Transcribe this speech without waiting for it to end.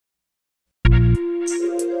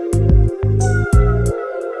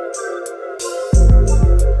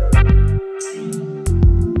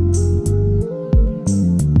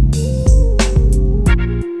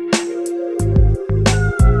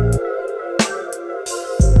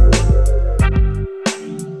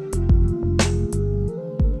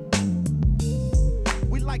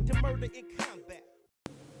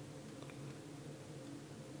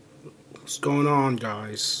going on,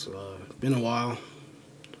 guys? Been a while.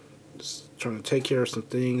 Just trying to take care of some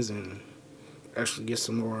things and actually get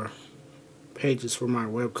some more pages for my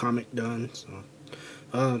webcomic done. So,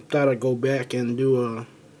 thought I'd go back and do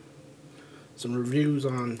some reviews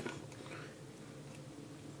on,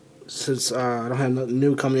 since I don't have nothing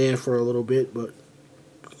new coming in for a little bit, but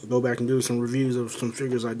go back and do some reviews of some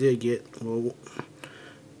figures I did get. Well,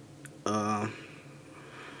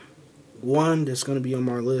 one that's going to be on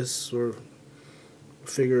my list for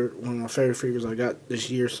one of my favorite figures I got this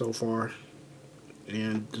year so far,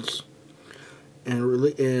 and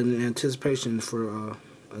really in anticipation for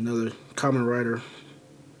another Kamen Rider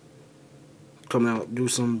coming out. Do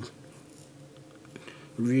some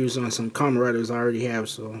reviews on some Kamen Riders I already have.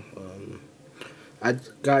 So I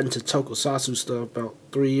got into tokusatsu stuff about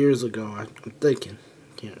 3 years ago. I'm thinking,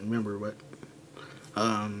 can't remember, but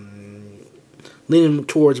leaning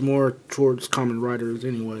more towards Kamen Riders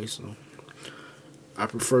anyway. So I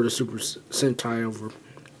prefer the Super Sentai over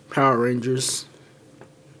Power Rangers,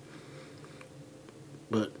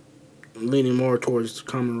 but leaning more towards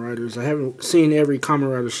Kamen Riders. I haven't seen every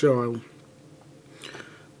Kamen Rider show.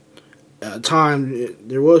 At the time,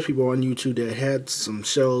 there was people on YouTube that had some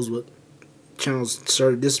shows, but channels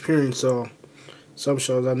started disappearing, so some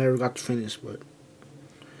shows I never got to finish. But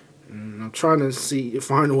I'm trying to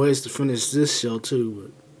find ways to finish this show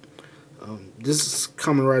too. But this is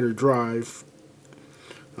Kamen Rider Drive.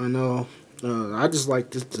 I know. I just like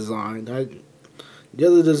this design. The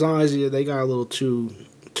other designs, yeah, they got a little too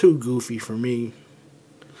goofy for me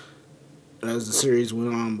as the series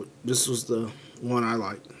went on. But this was the one I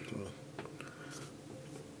liked. So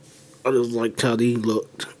I just liked how he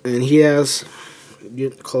looked, and he has,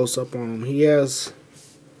 get close up on him. He has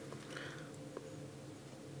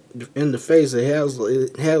in the face. It has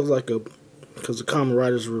like a, because the Kamen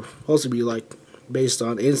Riders were supposed to be like based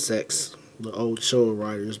on insects, the old Showa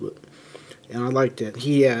Riders, and I like that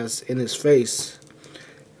he has in his face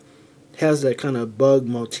has that kind of bug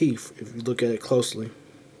motif. If you look at it closely,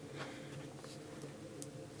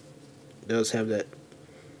 it does have that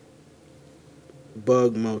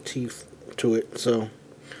bug motif to it. So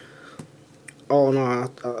all in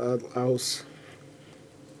all, I was,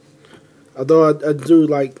 although I do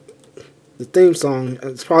like the theme song,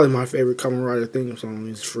 it's probably my favorite Kamen Rider theme song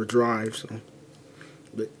is for Drive. So,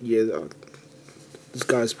 but yeah, this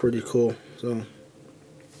guy's pretty cool. So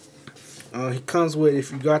he comes with,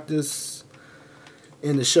 if you got this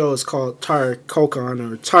in the show, it's called tire kokon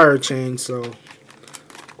or tire chain. So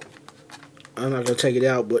I'm not gonna take it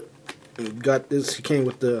out, but you got this. He came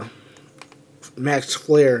with the Max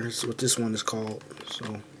Flare, is what this one is called.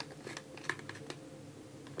 So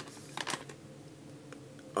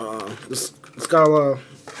it's got a lot,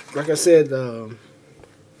 like I said,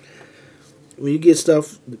 when you get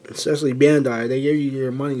stuff, especially Bandai, they give you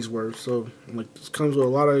your money's worth. So like, it comes with a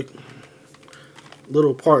lot of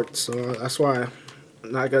little parts. So that's why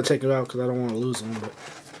I'm not gonna take it out, because I don't want to lose them. But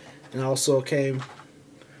it also came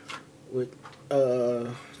with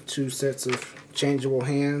 2 sets of changeable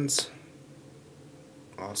hands.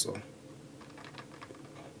 Also,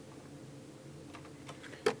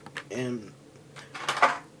 and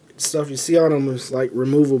stuff you see on them is like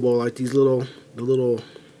removable, like the little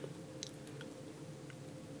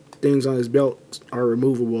things on his belt are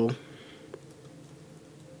removable.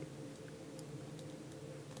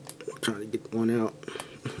 I'm trying to get one out.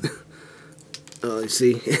 You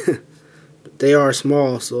see, but they are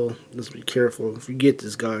small, so just be careful if you get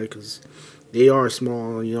this guy, because they are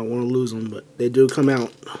small and you don't want to lose them. But they do come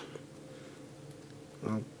out.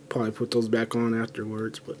 I'll probably put those back on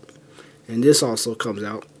afterwards. And this also comes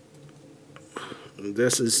out.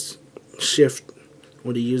 This is shift,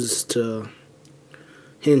 what he uses to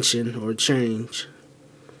henshin or change.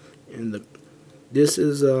 And this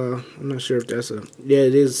is I'm not sure if that's it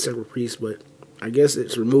is a separate piece, but I guess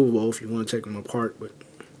it's removable if you want to take them apart. But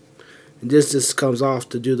this just comes off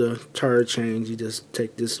to do the tire change. You just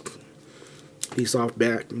take this piece off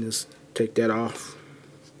back and just take that off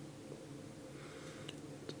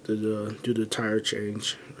to do the tire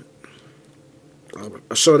change.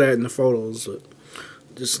 I'll show that in the photos. But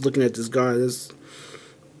just looking at this guy is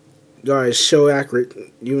so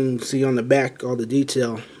accurate. You can see on the back all the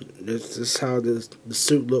detail. This is how the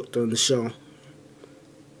suit looked on the show.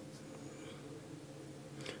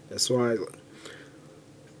 That's why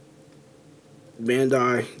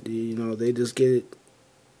Bandai, they just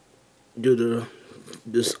do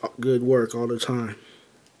this good work all the time.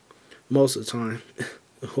 Most of the time.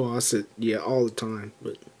 Well, I said, yeah, all the time,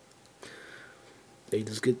 but they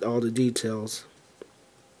just get all the details.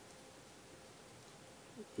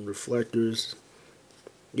 Reflectors.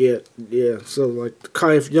 Yeah, yeah. So like,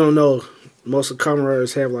 if you don't know, most of the Kamen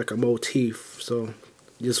Riders have like a motif. So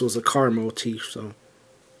this was a car motif. So,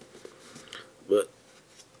 but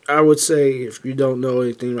I would say if you don't know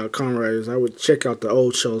anything about Kamen Riders, I would check out the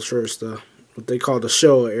old shows first, what they call the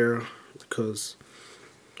Showa era, because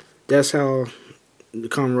that's how the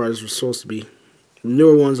Kamen Riders were supposed to be. The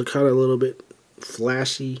newer ones are kind of a little bit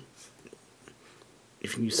flashy,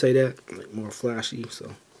 if you say that, like more flashy.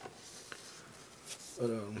 So, but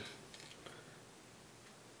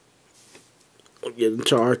we'll get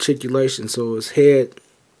into articulation. So his head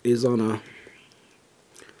is on a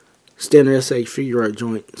standard S.H.Figuarts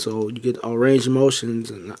joint, so you get all range of motions,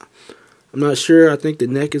 and I'm not sure. I think the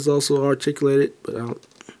neck is also articulated, but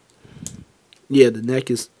yeah, the neck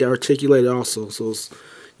is articulated also. So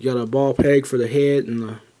you got a ball peg for the head and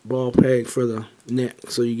a ball peg for the neck,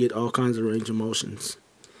 so you get all kinds of range of motions.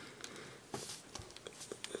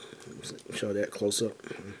 Show that close up.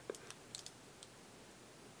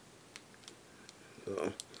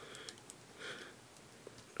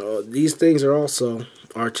 These things are also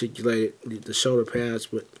articulated, the shoulder pads,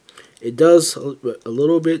 but it does a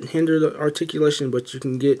little bit hinder the articulation, but you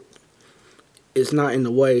can get, it's not in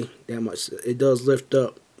the way that much. It does lift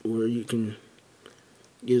up where you can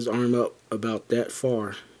get his arm up about that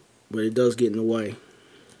far, but it does get in the way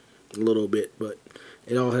a little bit. But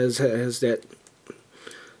it all has that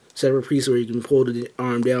separate piece where you can pull the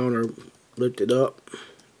arm down or lift it up.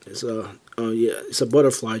 It's it's a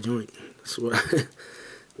butterfly joint. That's what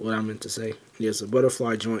what I meant to say. Yeah, it's a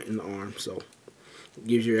butterfly joint in the arm, so it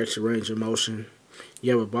gives you extra range of motion.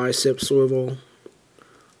 You have a bicep swivel,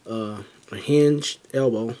 a hinged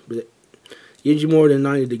elbow, but it gives you more than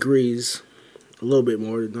 90 degrees, a little bit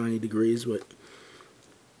more than 90 degrees, but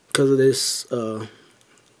because of this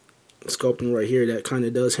sculpting right here, that kind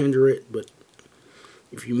of does hinder it, but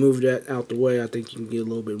if you move that out the way, I think you can get a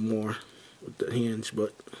little bit more with the hinge.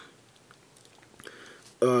 But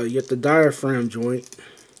you get the diaphragm joint,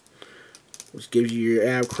 which gives you your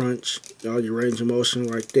ab crunch, all your range of motion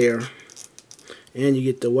right there. And you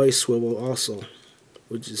get the waist swivel also,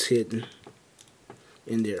 which is hidden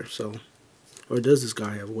in there. So, or does this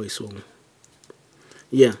guy have a waist swivel?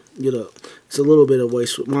 Yeah, it's a little bit of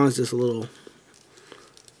waist swivel. Mine's just a little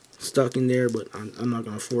stuck in there, but I'm not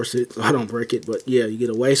going to force it so I don't break it. But yeah, you get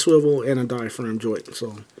a waist swivel and a diaphragm joint.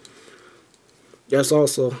 So that's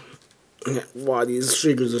also why these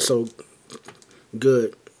figures are so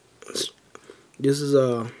good. This is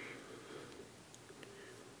a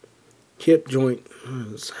hip joint.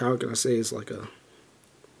 How can I say it's like a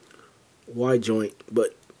wide joint,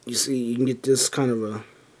 but you see, you can get this kind of you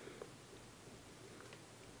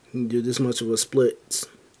can do this much of a split.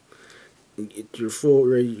 You get your full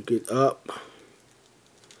ready to get up,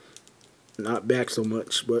 not back so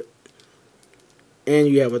much, but and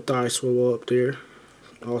you have a thigh swivel up there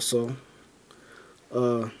also.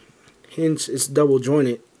 Hinge, it's double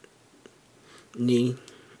jointed knee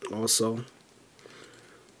also,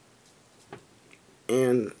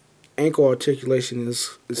 and ankle articulation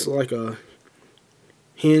is, it's like a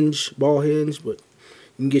hinge, ball hinge, but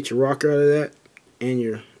you can get your rocker out of that, and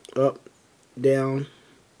your up, down,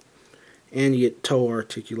 and you get toe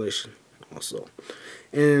articulation also.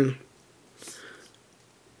 And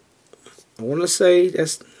I want to say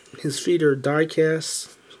that's his feet are die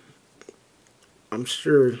cast. I'm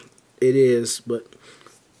sure it is, but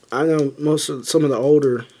I know some of the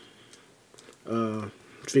older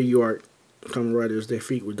Figuarts Kamen Riders, their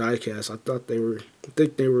feet were die cast. I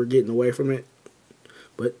think they were getting away from it,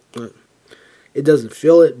 but it doesn't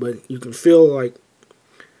feel it. But you can feel like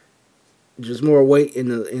there's more weight in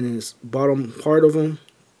his bottom part of him,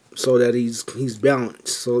 so that he's balanced.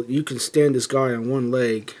 So you can stand this guy on one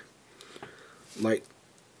leg, like,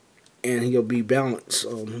 and he'll be balanced. So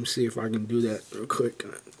let me see if I can do that real quick.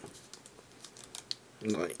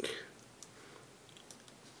 Like,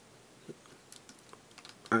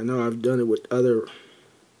 I know I've done it with other.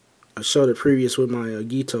 I showed it previous with my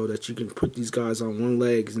Gito that you can put these guys on one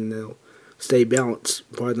leg and they'll stay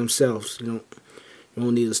balanced by themselves. You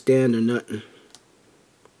don't need a stand or nothing.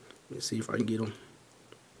 Let's see if I can get them.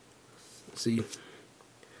 See,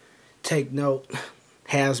 take note,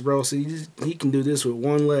 Hasbro. See, he can do this with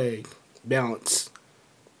one leg, balance,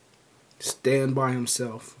 stand by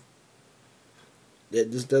himself. That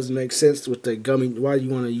just doesn't make sense with the gummy. Why do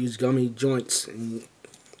you want to use gummy joints? And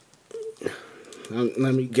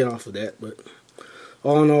let me get off of that. But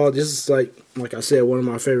all in all, this is like I said, one of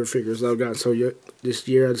my favorite figures I've gotten so this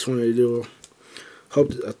year. I just wanted to do.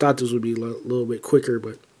 I thought this would be a little bit quicker,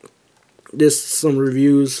 but this is some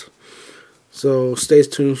reviews. So stay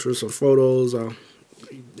tuned for some photos. I'll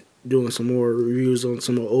doing some more reviews on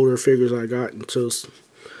some of the older figures I got until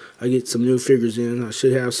I get some new figures in. I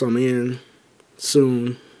should have some in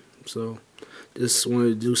soon. So just wanted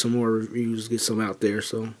to do some more reviews, get some out there.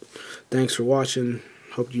 So thanks for watching.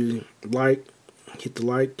 Hope you hit the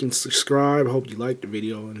like and subscribe. I hope you liked the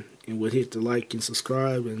video and would hit the like and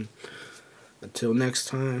subscribe. And until next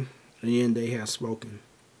time, the end they have spoken.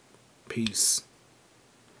 Peace.